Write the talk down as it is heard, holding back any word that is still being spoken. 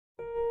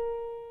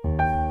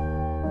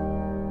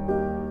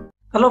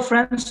Hello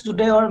friends,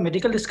 today our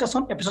medical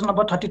discussion episode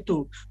number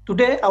 32.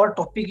 Today our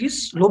topic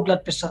is low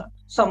blood pressure.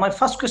 So my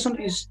first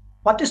question is,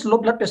 what is low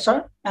blood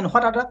pressure and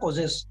what are the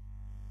causes?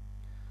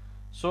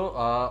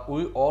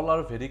 We all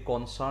are very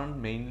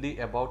concerned mainly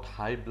about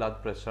high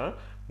blood pressure,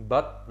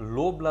 but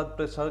low blood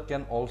pressure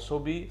can also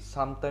be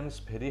sometimes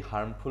very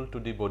harmful to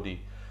the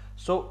body.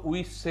 So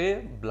we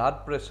say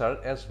blood pressure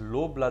as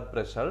low blood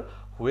pressure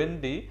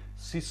when the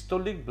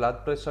systolic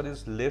blood pressure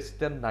is less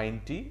than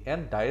 90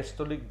 and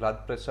diastolic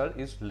blood pressure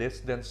is less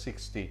than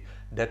 60.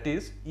 That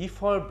is,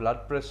 if our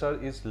blood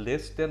pressure is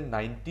less than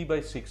 90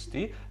 by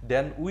 60,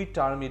 then we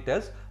term it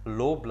as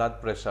low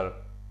blood pressure.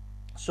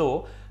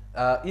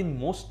 In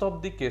most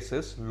of the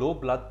cases, low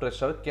blood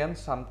pressure can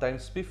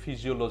sometimes be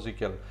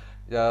physiological.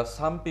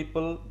 Some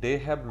people they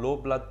have low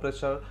blood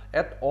pressure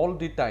at all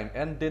the time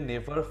and they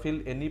never feel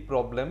any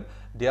problem.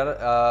 They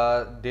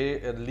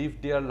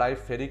live their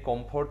life very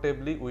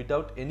comfortably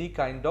without any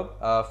kind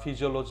of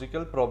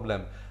physiological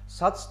problem.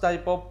 Such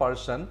type of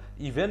person,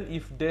 even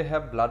if they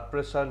have blood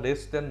pressure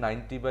less than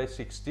 90 by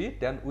 60,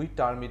 then we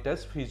term it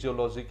as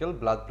physiological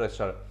blood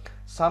pressure.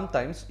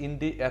 Sometimes in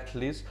the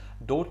athletes,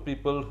 those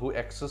people who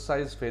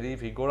exercise very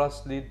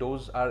vigorously,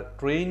 those are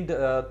trained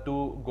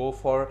to go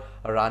for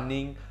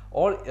running,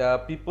 or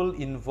people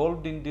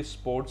involved in the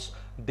sports,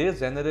 they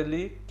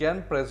generally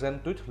can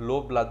present with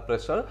low blood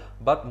pressure,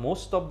 but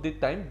most of the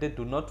time they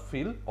do not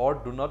feel or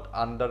do not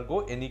undergo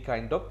any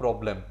kind of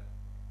problem.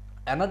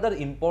 Another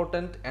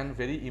important and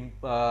very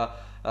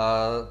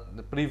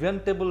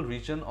preventable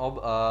reason of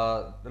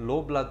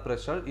low blood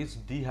pressure is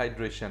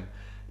dehydration.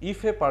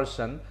 If a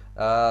person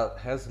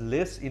has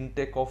less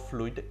intake of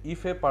fluid,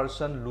 if a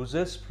person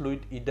loses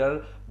fluid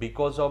either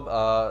because of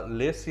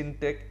less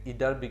intake,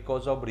 either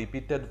because of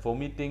repeated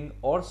vomiting,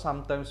 or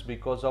sometimes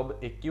because of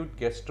acute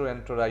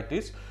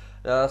gastroenteritis,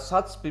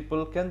 such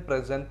people can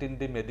present in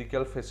the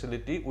medical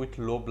facility with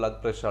low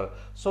blood pressure.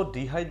 So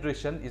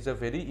dehydration is a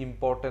very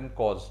important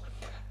cause.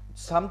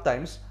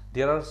 Sometimes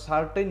there are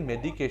certain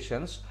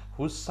medications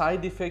whose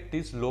side effect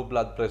is low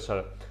blood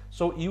pressure.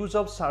 So use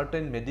of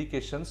certain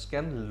medications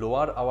can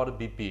lower our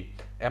BP.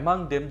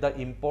 Among them, the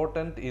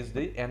important is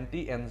the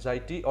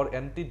anti-anxiety or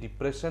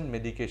anti-depression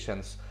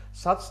medications.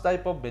 Such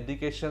type of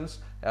medications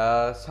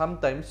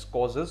sometimes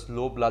causes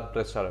low blood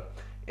pressure.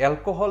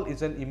 Alcohol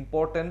is an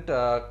important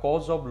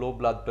cause of low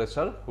blood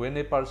pressure. When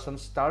a person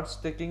starts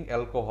taking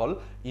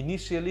alcohol,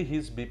 initially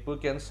his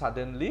BP can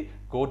suddenly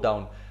go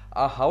down.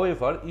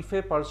 However, if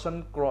a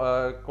person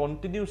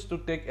continues to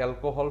take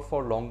alcohol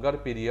for longer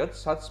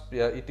periods,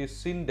 it is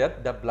seen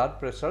that the blood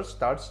pressure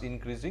starts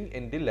increasing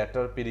in the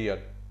later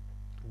period.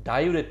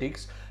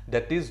 Diuretics,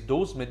 that is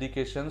those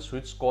medications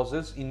which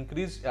causes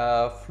increased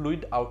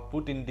fluid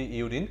output in the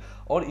urine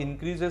or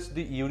increases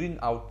the urine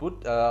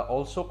output,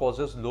 also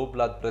causes low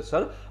blood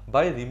pressure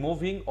by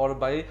removing or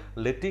by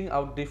letting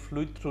out the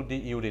fluid through the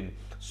urine.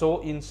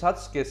 So in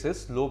such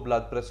cases, low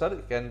blood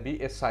pressure can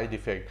be a side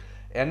effect.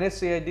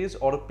 NSAIDs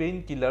or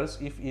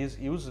painkillers, if is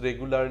used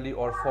regularly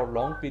or for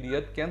long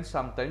period, can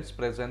sometimes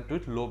present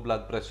with low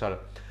blood pressure.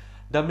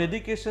 The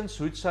medications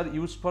which are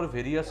used for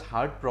various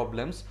heart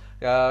problems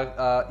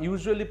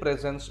usually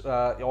presents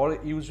or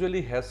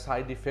usually has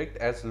side effect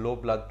as low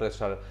blood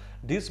pressure.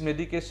 These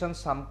medications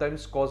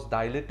sometimes cause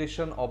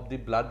dilatation of the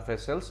blood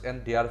vessels,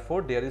 and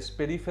therefore there is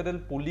peripheral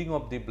pooling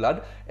of the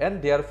blood, and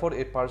therefore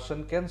a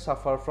person can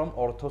suffer from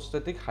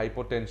orthostatic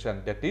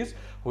hypotension. That is,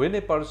 when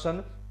a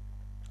person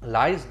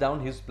lies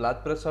down, his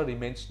blood pressure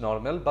remains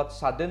normal, but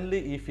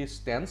suddenly if he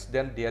stands,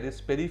 then there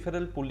is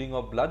peripheral pooling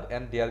of blood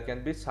and there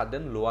can be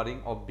sudden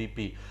lowering of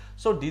BP.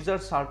 So these are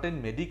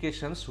certain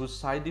medications whose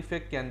side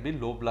effect can be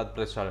low blood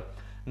pressure.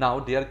 Now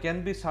there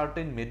can be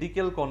certain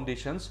medical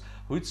conditions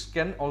which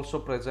can also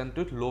present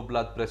with low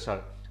blood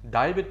pressure.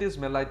 Diabetes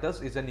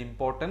mellitus is an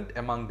important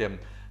among them.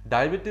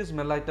 Diabetes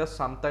mellitus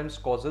sometimes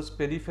causes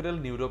peripheral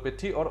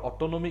neuropathy or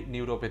autonomic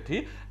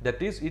neuropathy,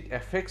 that is, it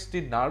affects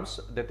the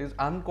nerves, that is,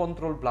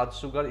 uncontrolled blood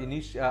sugar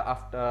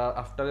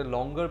after a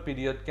longer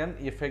period can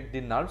affect the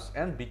nerves,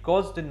 and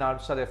because the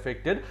nerves are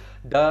affected,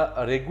 the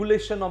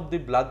regulation of the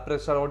blood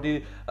pressure or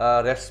the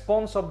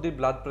response of the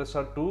blood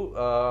pressure to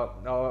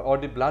or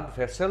the blood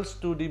vessels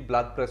to the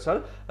blood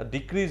pressure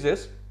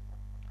decreases,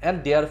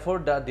 and therefore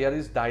there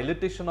is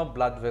dilatation of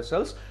blood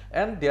vessels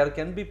and there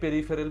can be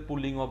peripheral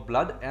pooling of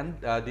blood, and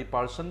the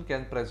person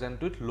can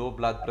present with low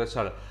blood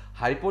pressure.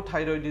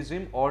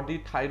 Hypothyroidism or the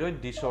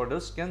thyroid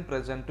disorders can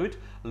present with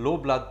low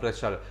blood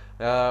pressure.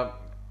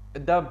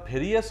 The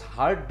various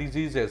heart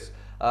diseases,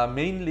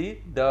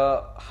 mainly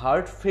the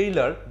heart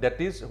failure, that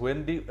is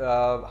when the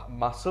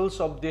muscles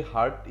of the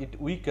heart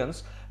it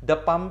weakens, the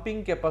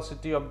pumping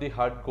capacity of the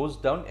heart goes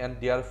down, and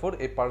therefore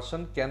a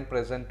person can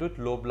present with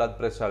low blood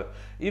pressure.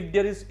 If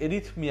there is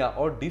arrhythmia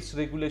or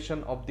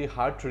dysregulation of the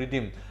heart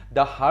rhythm,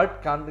 the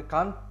heart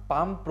can't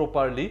pump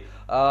properly,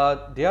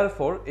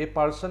 therefore a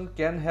person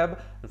can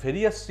have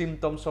various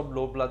symptoms of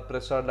low blood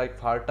pressure like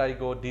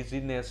vertigo,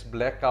 dizziness,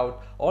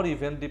 blackout, or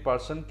even the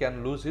person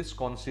can lose his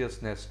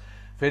consciousness.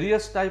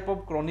 Various type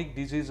of chronic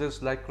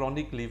diseases like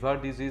chronic liver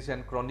disease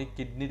and chronic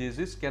kidney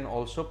disease can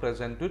also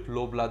present with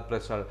low blood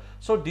pressure.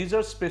 So these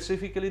are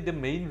specifically the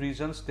main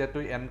reasons that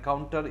we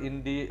encounter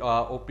in the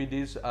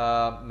OPDs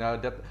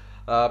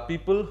that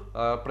people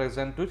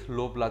present with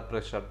low blood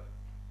pressure.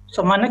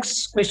 So my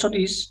next question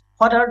is,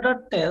 what are the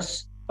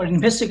tests or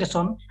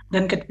investigation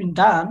that can be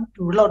done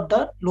to rule out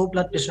the low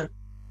blood pressure?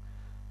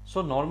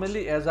 So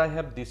normally, as I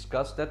have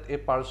discussed, that a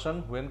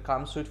person when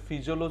comes with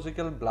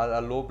physiological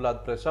low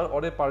blood pressure,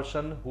 or a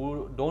person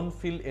who don't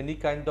feel any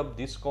kind of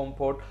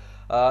discomfort,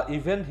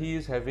 even he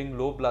is having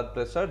low blood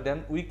pressure,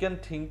 then we can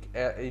think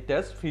it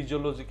as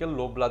physiological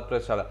low blood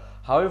pressure.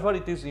 However,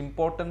 it is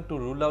important to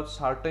rule out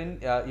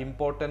certain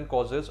important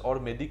causes or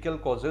medical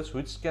causes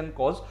which can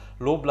cause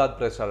low blood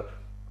pressure.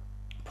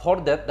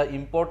 For that, the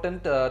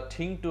important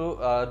thing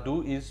to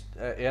do is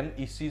an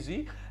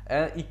ECG,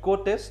 an echo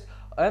test,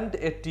 and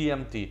a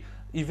TMT,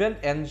 even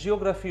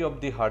angiography of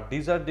the heart.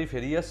 These are the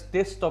various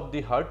tests of the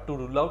heart to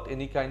rule out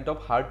any kind of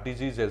heart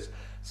diseases.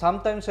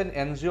 Sometimes an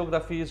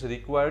angiography is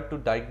required to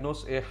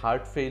diagnose a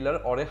heart failure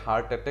or a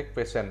heart attack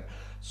patient.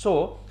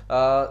 So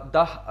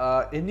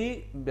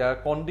any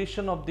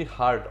condition of the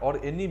heart or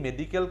any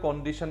medical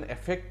condition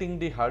affecting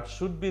the heart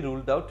should be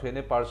ruled out when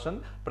a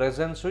person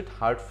presents with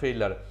heart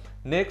failure.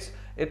 Next,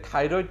 a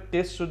thyroid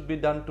test should be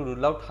done to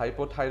rule out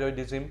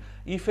hypothyroidism.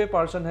 If a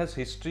person has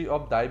history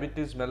of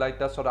diabetes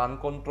mellitus or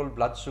uncontrolled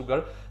blood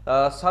sugar,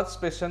 such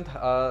patient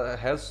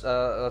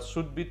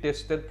should be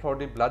tested for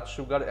the blood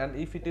sugar, and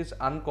if it is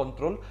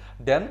uncontrolled,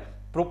 then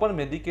proper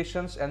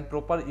medications and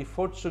proper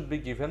efforts should be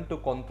given to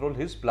control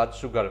his blood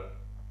sugar.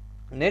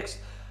 Next,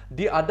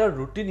 the other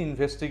routine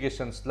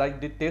investigations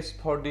like the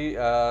test for the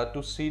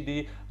to see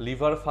the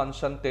liver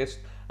function test,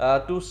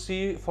 to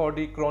see for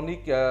the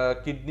chronic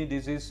kidney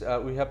disease,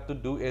 we have to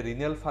do a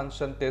renal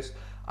function test,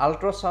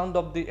 ultrasound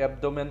of the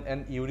abdomen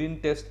and urine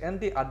test, and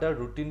the other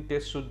routine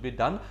tests should be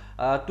done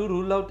to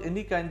rule out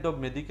any kind of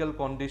medical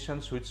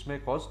conditions which may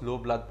cause low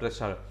blood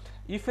pressure.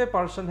 If a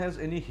person has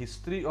any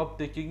history of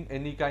taking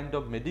any kind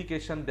of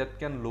medication that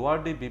can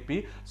lower the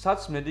BP,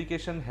 such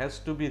medication has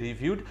to be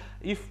reviewed.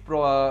 If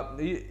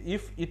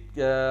it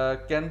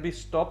can be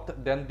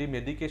stopped, then the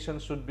medication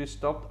should be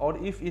stopped, or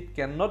if it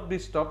cannot be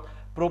stopped,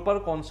 proper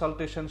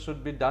consultation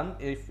should be done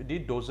if the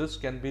doses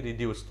can be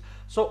reduced.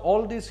 So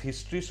all this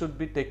history should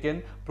be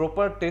taken,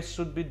 proper tests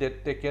should be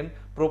taken,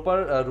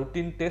 proper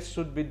routine tests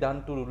should be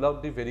done to rule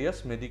out the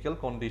various medical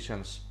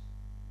conditions.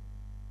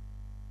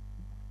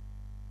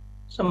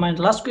 So my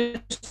last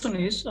question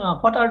is,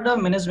 what are the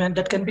management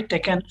that can be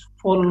taken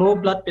for low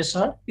blood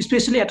pressure,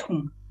 especially at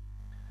home?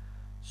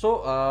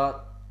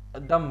 So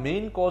the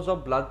main cause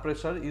of blood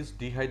pressure is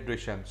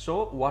dehydration.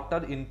 So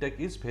water intake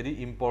is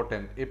very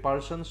important. A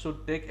person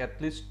should take at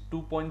least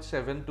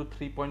 2.7 to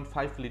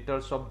 3.5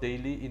 liters of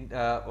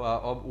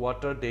of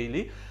water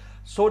daily,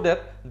 so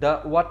that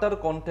the water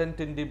content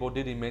in the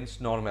body remains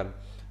normal.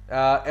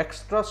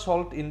 Extra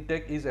salt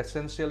intake is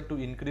essential to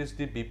increase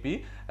the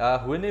BP.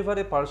 Whenever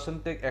a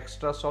person takes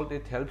extra salt,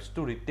 it helps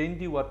to retain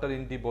the water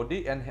in the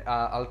body, and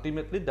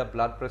ultimately the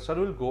blood pressure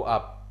will go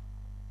up.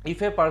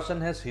 If a person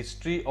has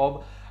history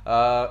of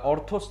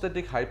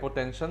orthostatic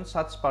hypotension,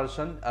 such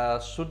person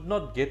should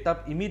not get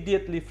up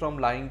immediately from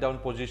lying down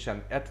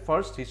position. At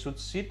first he should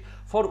sit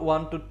for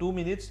 1 to 2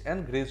 minutes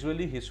and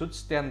gradually he should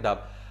stand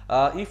up.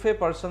 If a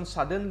person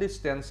suddenly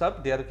stands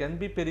up, there can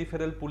be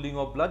peripheral pooling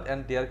of blood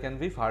and there can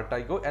be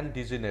vertigo and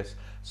dizziness.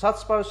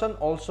 Such person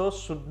also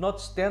should not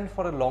stand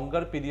for a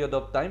longer period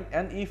of time,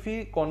 and if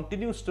he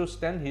continues to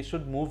stand, he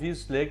should move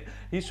his leg,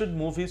 he should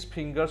move his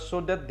fingers, so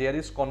that there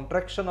is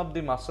contraction of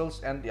the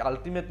muscles and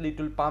ultimately it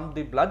will pump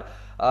the blood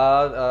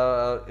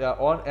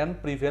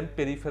and prevent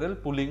peripheral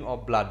pooling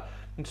of blood.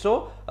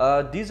 So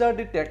these are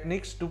the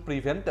techniques to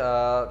prevent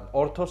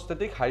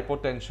orthostatic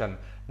hypotension.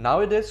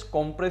 Nowadays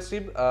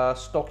compressive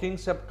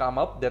stockings have come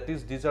up, that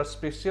is, these are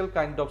special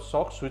kind of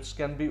socks which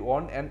can be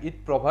worn, and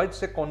it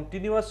provides a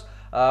continuous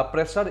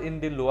pressure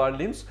in the lower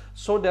limbs,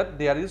 so that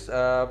there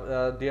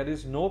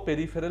is no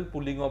peripheral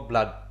pooling of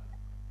blood.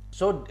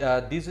 So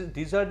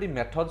these are the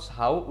methods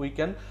how we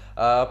can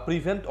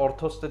prevent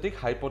orthostatic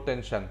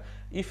hypotension.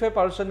 If a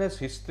person has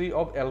history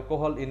of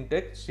alcohol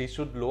intake, she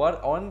should lower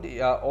on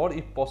or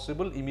if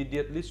possible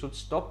immediately should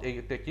stop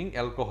taking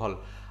alcohol.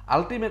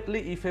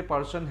 Ultimately, if a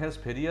person has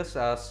various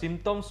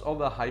symptoms of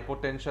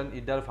hypotension,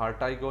 either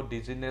vertigo,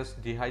 dizziness,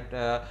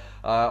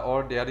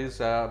 or there is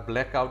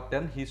blackout,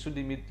 then he should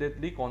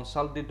immediately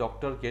consult the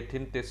doctor, get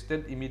him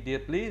tested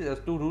immediately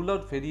to rule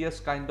out various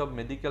kind of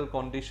medical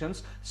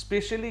conditions,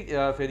 especially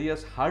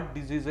various heart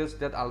diseases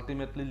that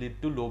ultimately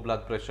lead to low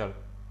blood pressure.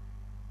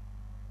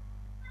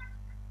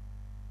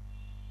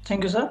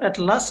 Thank you, sir. At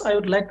last, I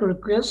would like to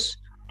request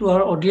to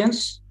our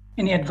audience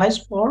any advice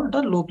for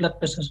the low blood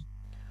pressure.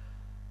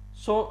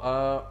 So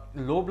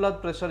low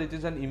blood pressure, it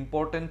is an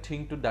important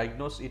thing to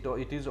diagnose. It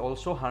is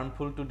also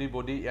harmful to the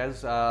body,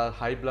 as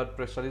high blood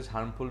pressure is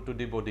harmful to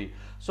the body.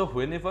 So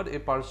whenever a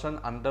person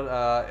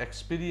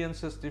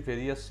experiences the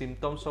various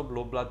symptoms of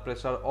low blood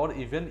pressure, or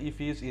even if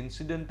he is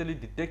incidentally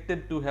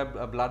detected to have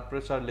a blood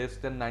pressure less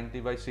than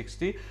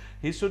 90/60,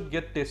 he should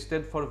get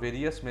tested for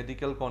various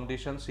medical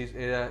conditions. If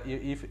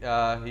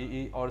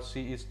he or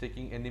she is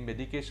taking any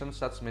medication,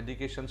 such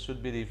medication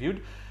should be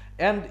reviewed,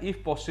 and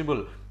if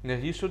possible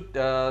he should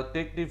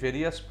take the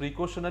various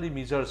precautionary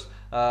measures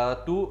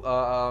to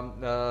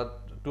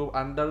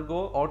undergo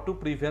or to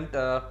prevent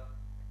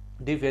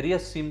the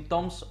various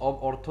symptoms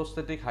of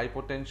orthostatic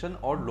hypotension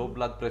or low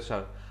blood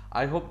pressure.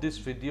 I hope this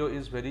video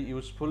is very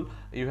useful.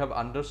 You have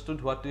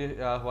understood what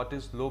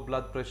is low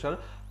blood pressure,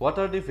 what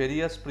are the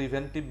various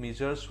preventive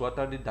measures, what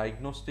are the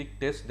diagnostic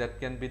tests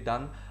that can be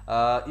done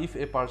if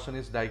a person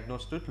is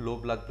diagnosed with low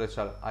blood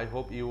pressure. I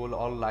hope you will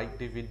all like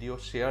the video,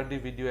 share the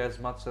video as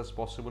much as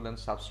possible, and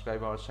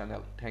subscribe our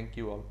channel. Thank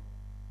you all.